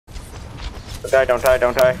Don't die, don't die,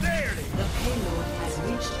 don't die.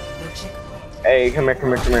 Hey, come here, come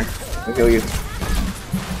here, come here. I'll heal you.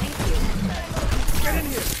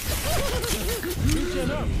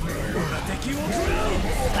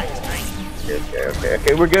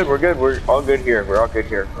 Okay, we're good, we're all good here, we're all good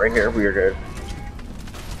here. Right here, we are good.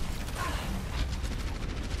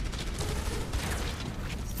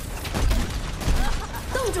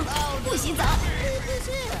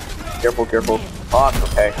 Careful, careful. Fuck,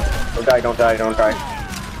 okay. Don't die, don't die, don't die.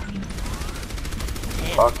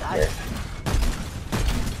 Fuck, okay.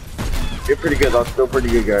 You're pretty good, that's still pretty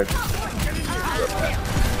good, guys.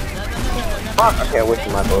 Fuck, okay, I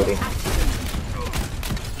wasted my ability.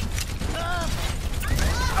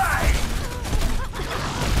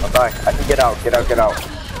 I'll die. I can get out, get out, get out.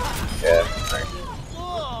 Yeah, right.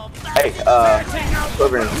 Hey,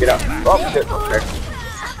 Slytherin, get out. Oh, shit, okay.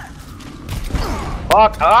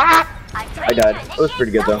 Fuck, ah! I died. It was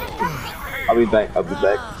pretty good, though. I'll be back, I'll be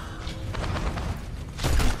back.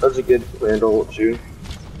 That was a good Randall shoe.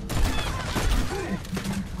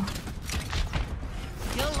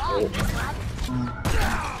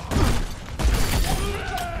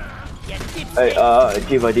 Hey,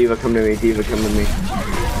 Diva, come to me, Diva, come to me.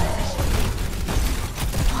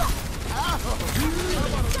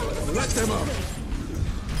 Let them up.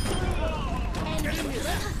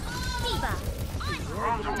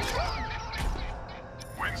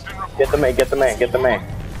 Get the man, get the man, get the man.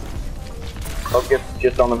 Focus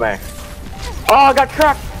just on the man. Oh, I got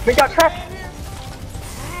trapped! We got trapped!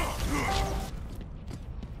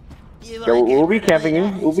 Yo, we'll be camping you.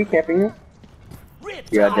 We'll be camping you.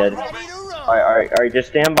 Yeah, dead. Alright, just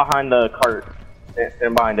stand behind the cart.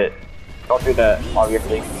 Stand behind it. Don't do that,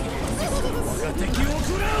 obviously.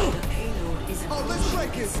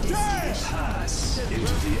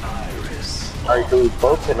 Alright, so we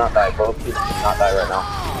both cannot die. Both cannot die right now.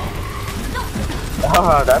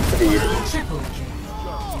 Ah, that's pretty easy.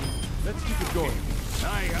 Let's keep it going.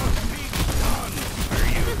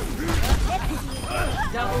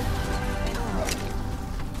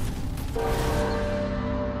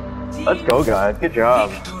 Let's go, guys. Good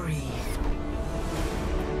job.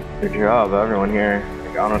 Good job, everyone here.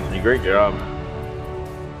 Like, honestly, great job.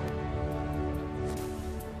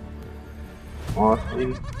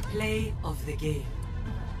 Honestly. Play of the game.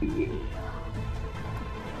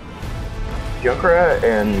 Junkrat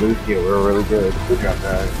and Lucio were really good. Good job,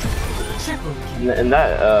 guys. And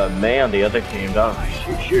that May on the other team, that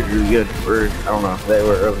was she was really good. Or, I don't know, they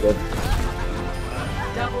were really good.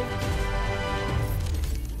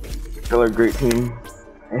 Still a great team.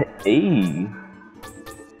 Hey.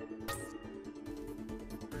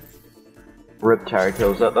 Rip tire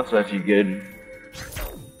kills. That's actually good.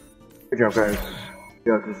 Good job, guys.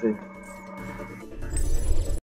 Good job to see.